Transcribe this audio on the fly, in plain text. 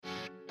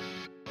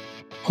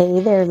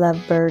Hey there,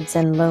 lovebirds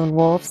and lone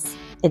wolves.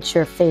 It's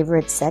your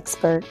favorite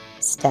sexpert,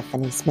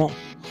 Stephanie Smith,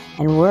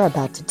 and we're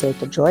about to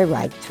take a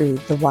joyride through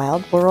the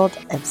wild world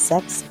of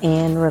sex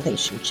and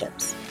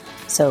relationships.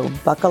 So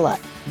buckle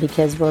up,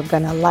 because we're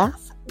going to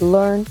laugh,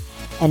 learn,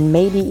 and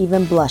maybe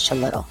even blush a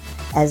little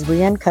as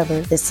we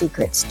uncover the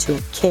secrets to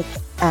a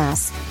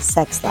kick-ass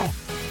sex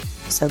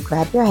life. So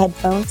grab your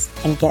headphones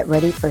and get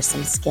ready for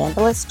some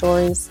scandalous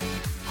stories,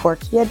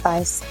 quirky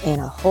advice,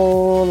 and a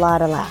whole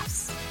lot of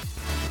laughs.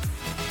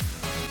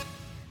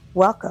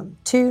 Welcome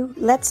to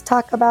Let's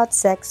Talk About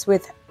Sex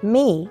with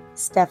me,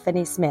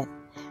 Stephanie Smith,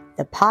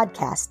 the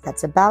podcast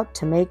that's about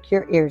to make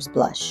your ears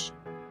blush.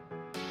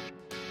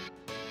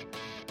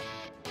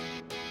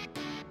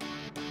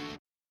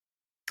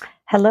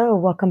 Hello,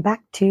 welcome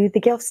back to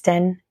the Gilf's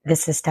Den.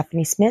 This is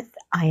Stephanie Smith.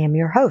 I am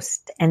your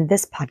host, and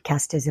this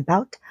podcast is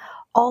about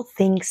all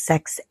things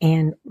sex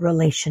and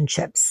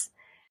relationships.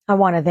 I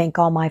want to thank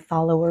all my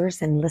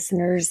followers and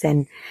listeners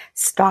and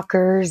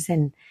stalkers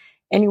and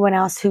anyone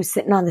else who's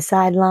sitting on the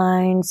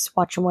sidelines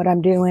watching what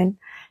I'm doing.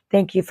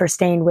 Thank you for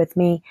staying with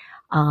me.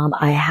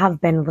 I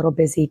have been a little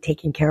busy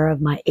taking care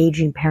of my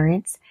aging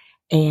parents,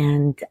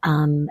 and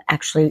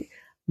actually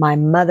my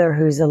mother,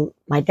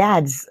 my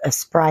dad's a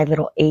spry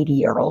little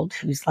 80-year-old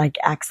who's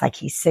acts like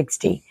he's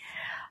 60.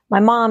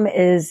 My mom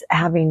is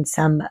having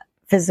some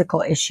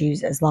physical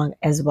issues as well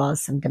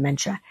as some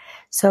dementia.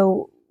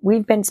 So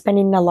we've been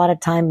spending a lot of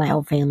time, my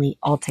whole family,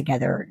 all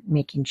together,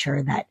 making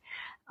sure that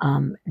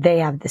they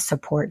have the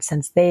support,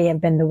 since they have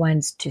been the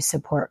ones to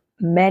support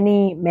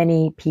many,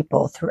 many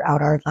people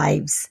throughout our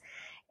lives.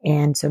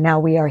 And so now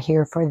we are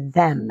here for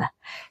them.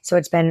 So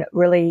it's been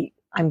really,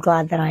 I'm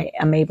glad that I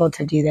am able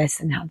to do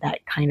this and have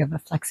that kind of a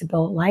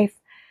flexible life,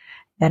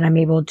 that I'm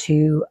able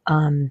to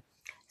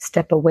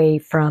step away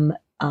from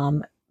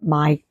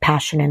my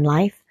passion in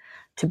life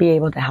to be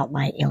able to help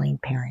my ailing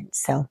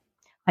parents. So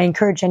I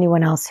encourage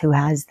anyone else who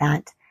has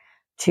that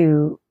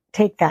to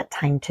take that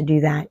time to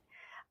do that.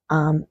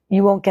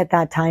 You won't get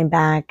that time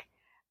back.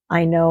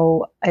 I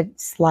know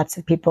lots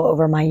of people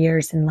over my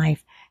years in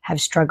life have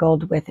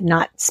struggled with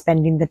not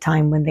spending the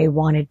time when they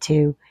wanted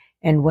to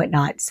and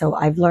whatnot. So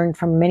I've learned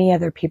from many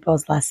other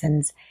people's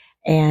lessons,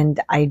 and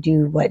I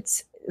do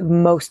what's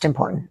most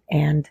important.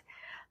 And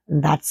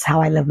that's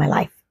how I live my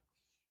life.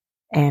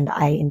 And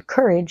I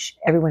encourage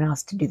everyone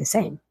else to do the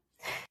same.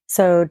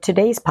 So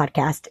today's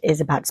podcast is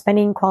about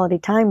spending quality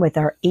time with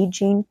our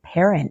aging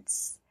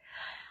parents.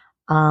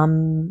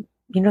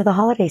 The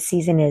holiday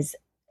season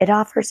it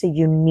offers a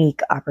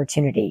unique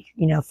opportunity,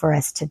 for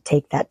us to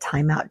take that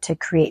time out to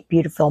create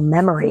beautiful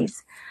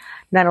memories,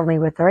 not only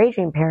with our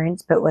aging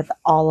parents, but with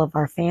all of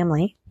our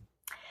family.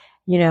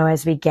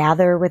 As we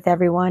gather with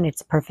everyone,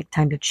 it's a perfect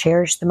time to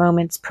cherish the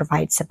moments,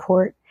 provide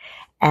support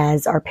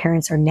as our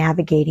parents are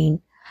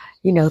navigating,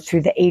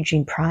 through the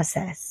aging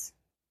process.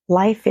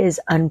 Life is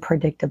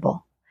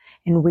unpredictable,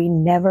 and we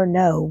never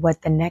know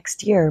what the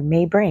next year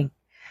may bring.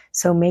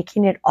 So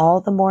making it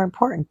all the more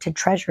important to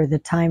treasure the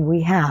time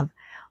we have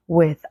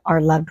with our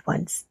loved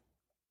ones.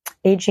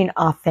 Aging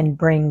often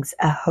brings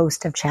a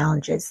host of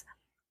challenges,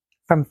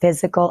 from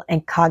physical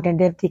and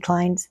cognitive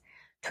declines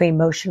to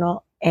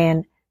emotional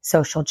and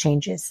social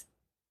changes.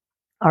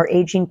 Our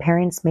aging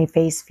parents may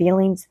face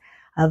feelings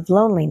of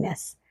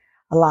loneliness,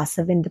 a loss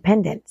of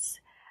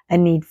independence, a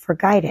need for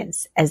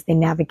guidance as they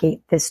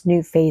navigate this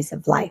new phase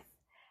of life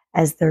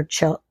as their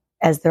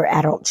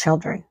adult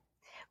children.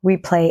 We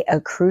play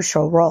a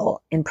crucial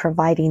role in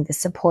providing the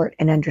support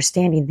and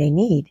understanding they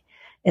need,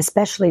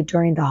 especially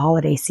during the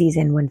holiday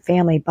season when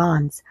family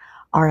bonds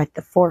are at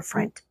the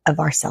forefront of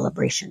our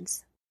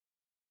celebrations.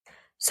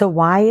 So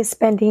why is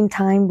spending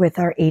time with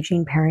our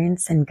aging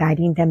parents and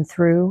guiding them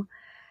through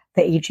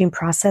the aging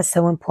process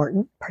so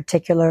important,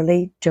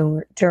 particularly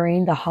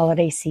during the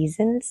holiday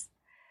seasons?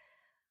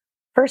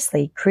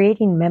 Firstly,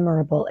 creating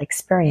memorable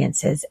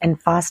experiences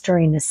and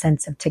fostering a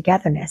sense of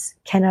togetherness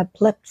can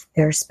uplift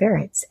their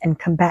spirits and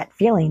combat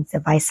feelings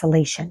of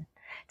isolation.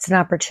 It's an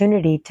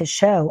opportunity to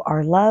show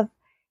our love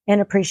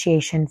and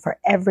appreciation for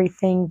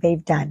everything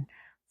they've done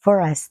for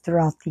us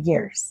throughout the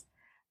years.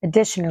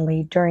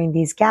 Additionally, during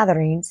these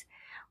gatherings,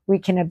 we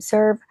can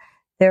observe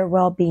their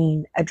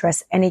well-being,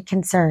 address any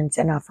concerns,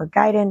 and offer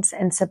guidance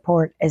and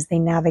support as they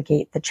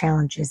navigate the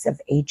challenges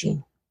of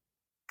aging.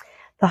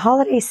 The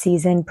holiday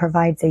season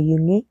provides a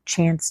unique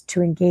chance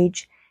to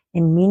engage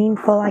in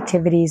meaningful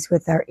activities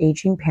with our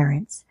aging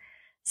parents,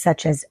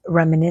 such as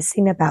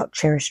reminiscing about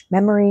cherished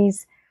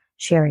memories,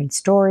 sharing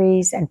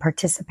stories, and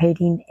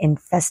participating in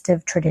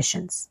festive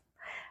traditions.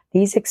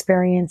 These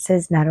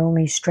experiences not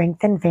only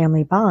strengthen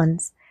family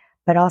bonds,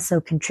 but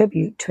also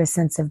contribute to a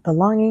sense of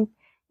belonging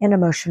and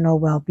emotional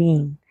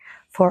well-being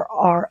for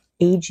our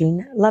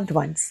aging loved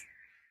ones.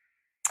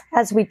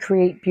 As we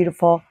create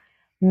beautiful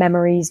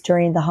memories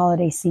during the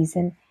holiday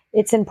season,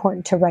 it's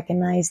important to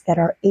recognize that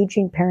our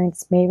aging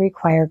parents may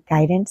require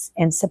guidance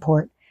and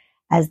support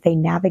as they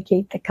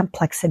navigate the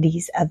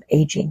complexities of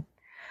aging.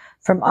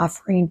 From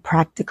offering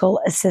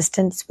practical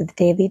assistance with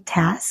daily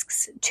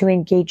tasks to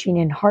engaging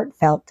in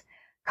heartfelt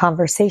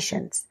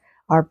conversations,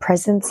 our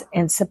presence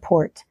and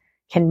support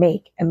can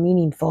make a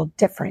meaningful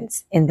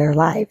difference in their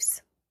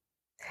lives.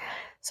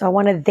 So I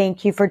want to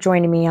thank you for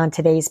joining me on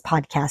today's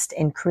podcast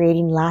in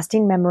creating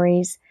lasting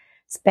memories,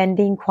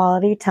 spending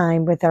quality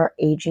time with our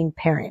aging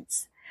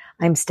parents.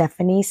 I'm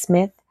Stephanie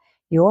Smith,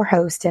 your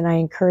host, and I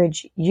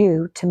encourage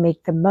you to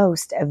make the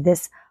most of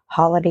this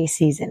holiday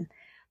season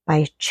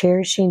by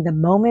cherishing the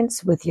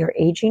moments with your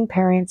aging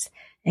parents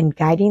and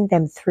guiding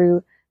them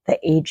through the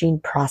aging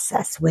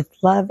process with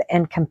love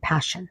and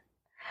compassion.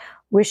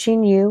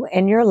 Wishing you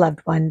and your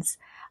loved ones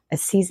a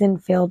season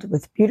filled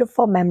with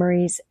beautiful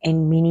memories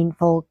and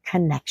meaningful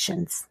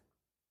connections.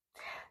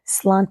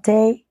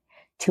 Slante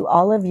to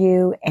all of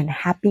you and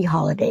happy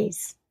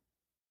holidays.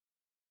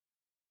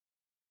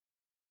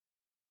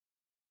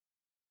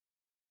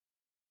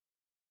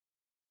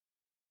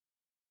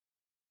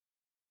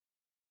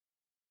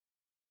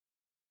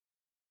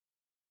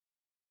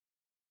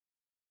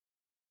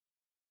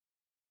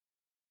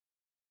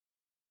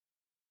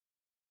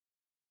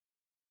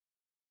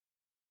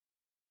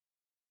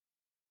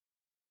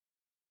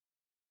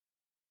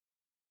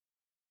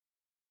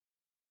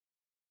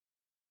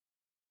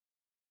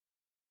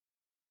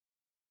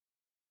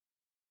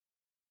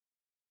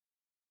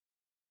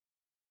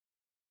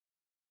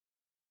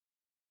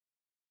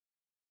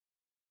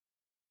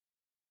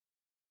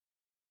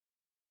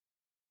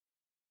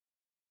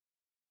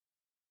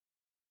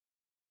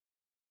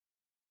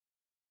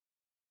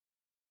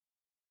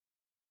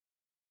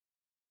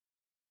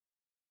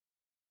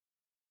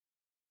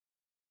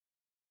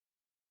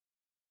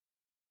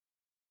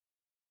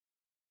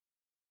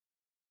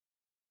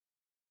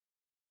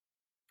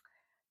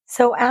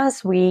 So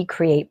as we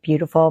create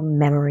beautiful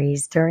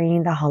memories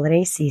during the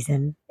holiday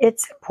season,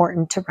 it's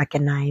important to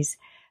recognize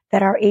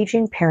that our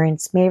aging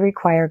parents may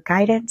require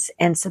guidance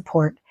and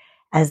support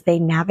as they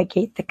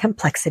navigate the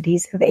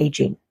complexities of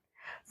aging.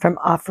 From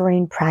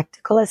offering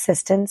practical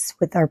assistance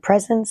with our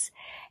presence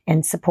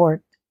and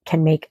support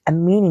can make a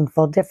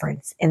meaningful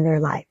difference in their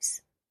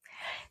lives.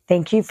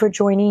 Thank you for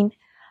joining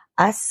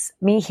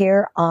me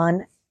here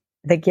on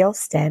The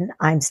Gilston.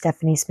 I'm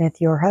Stephanie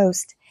Smith, your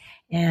host,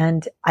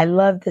 and I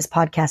love this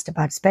podcast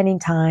about spending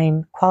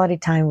quality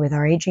time with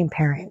our aging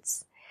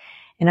parents.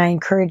 And I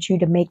encourage you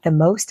to make the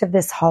most of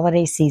this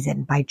holiday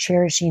season by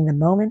cherishing the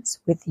moments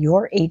with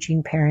your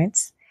aging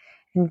parents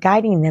and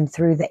guiding them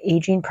through the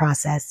aging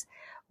process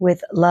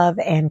with love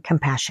and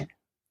compassion.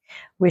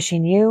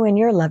 Wishing you and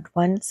your loved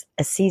ones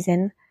a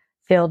season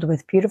filled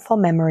with beautiful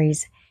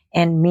memories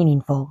and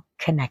meaningful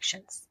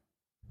connections.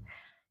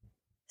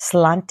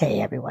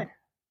 Slante, everyone.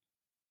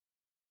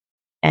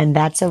 And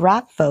that's a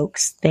wrap,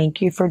 folks. Thank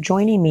you for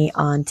joining me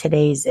on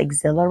today's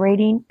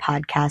exhilarating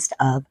podcast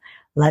of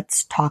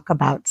Let's Talk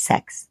About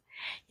Sex.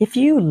 If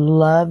you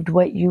loved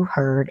what you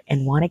heard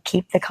and want to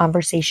keep the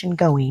conversation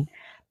going,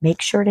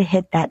 make sure to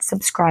hit that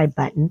subscribe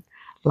button,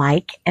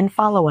 like, and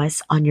follow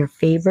us on your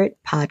favorite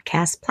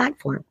podcast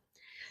platform.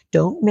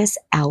 Don't miss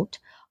out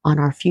on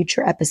our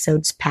future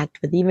episodes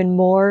packed with even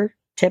more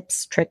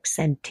tips, tricks,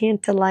 and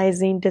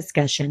tantalizing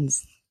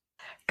discussions.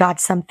 Got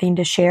something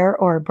to share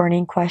or a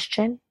burning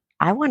question?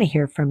 I want to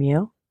hear from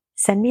you.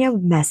 Send me a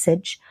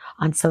message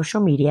on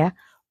social media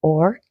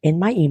or in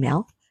my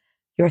email.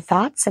 Your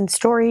thoughts and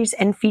stories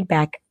and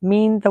feedback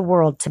mean the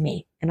world to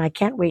me, and I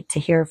can't wait to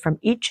hear from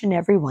each and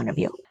every one of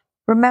you.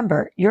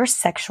 Remember, your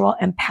sexual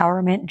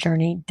empowerment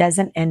journey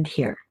doesn't end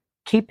here.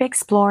 Keep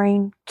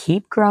exploring,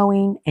 keep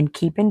growing, and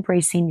keep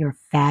embracing your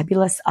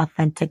fabulous,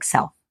 authentic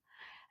self.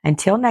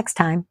 Until next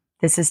time,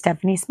 this is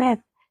Stephanie Smith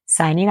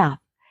signing off.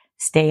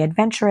 Stay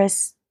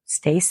adventurous,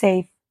 stay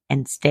safe,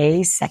 and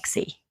stay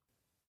sexy.